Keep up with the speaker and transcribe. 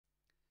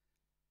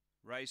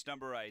Race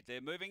number 8.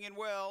 They're moving in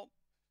well.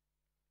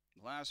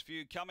 Last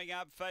few coming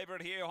up.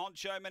 Favourite here,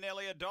 Honcho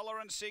Manelli,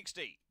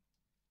 $1.60.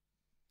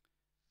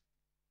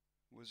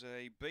 Was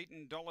a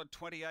beaten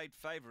 $1.28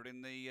 favourite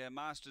in the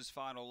Masters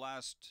final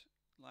last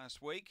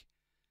week.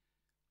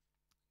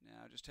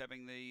 Now just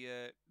having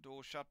the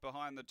door shut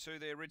behind the two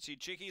there. Ritzy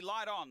Chicky,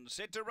 light on,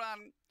 set to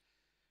run.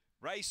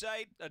 Race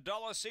 8,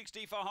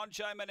 $1.60 for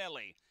Honcho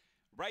Manelli.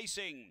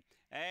 Racing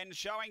and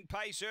showing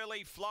pace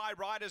early. Fly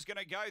Right is going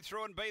to go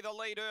through and be the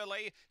lead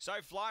early. So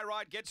Fly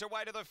Right gets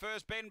away to the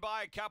first bend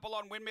by a couple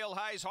on Windmill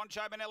Hayes.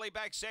 Honcho Manelli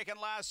back second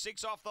last,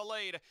 6 off the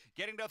lead.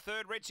 Getting to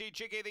third, Ritzy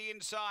Chicky the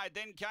inside.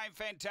 Then came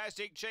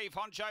Fantastic Chief.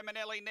 Honcho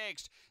Manelli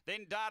next.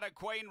 Then Data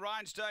Queen,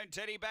 Rhinestone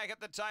Teddy back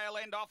at the tail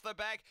end off the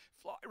back.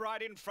 Fly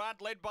Right in front,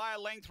 led by a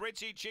length.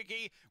 Ritzy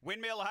Chicky.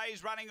 Windmill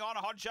Hayes running on.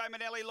 Honcho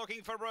Manelli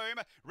looking for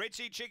room.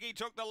 Ritzy Chicky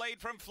took the lead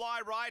from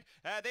Fly Right.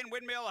 Then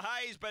Windmill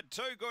Hayes, but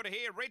too good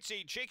here.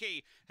 Ritzy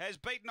Chicky has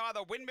beaten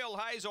either Windmill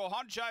Hayes or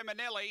Honcho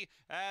Manelli.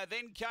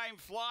 Then came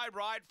Fly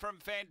Right from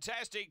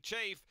Fantastic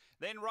Chief.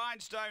 Then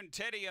Rhinestone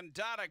Teddy and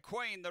Data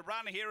Queen. The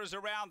run here is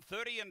around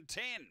 30 and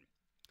 10.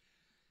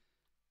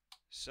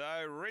 So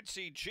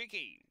Ritzy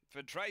Chicky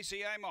for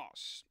Tracy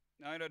Amos.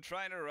 Owner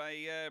trainer,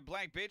 a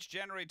black bitch,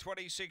 January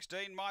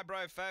 2016. My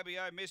bro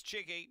Fabio, Miss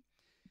Chicky.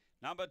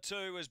 Number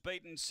 2 has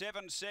beaten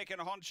 7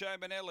 second Honcho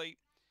Manelli.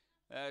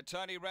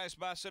 Tony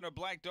Rasmussen, a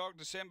black dog,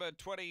 December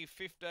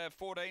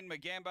 2014.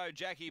 Magambo,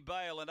 Jackie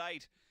Bale, and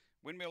 8.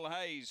 Windmill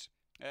Hayes,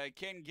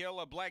 Ken Gill,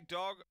 a black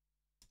dog.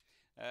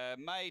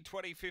 May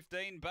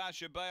 2015.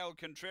 Barsha Bale,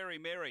 Contrary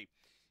Mary.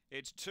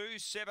 It's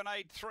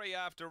 2-7-8-3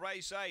 after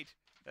race 8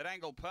 at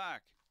Angle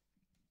Park.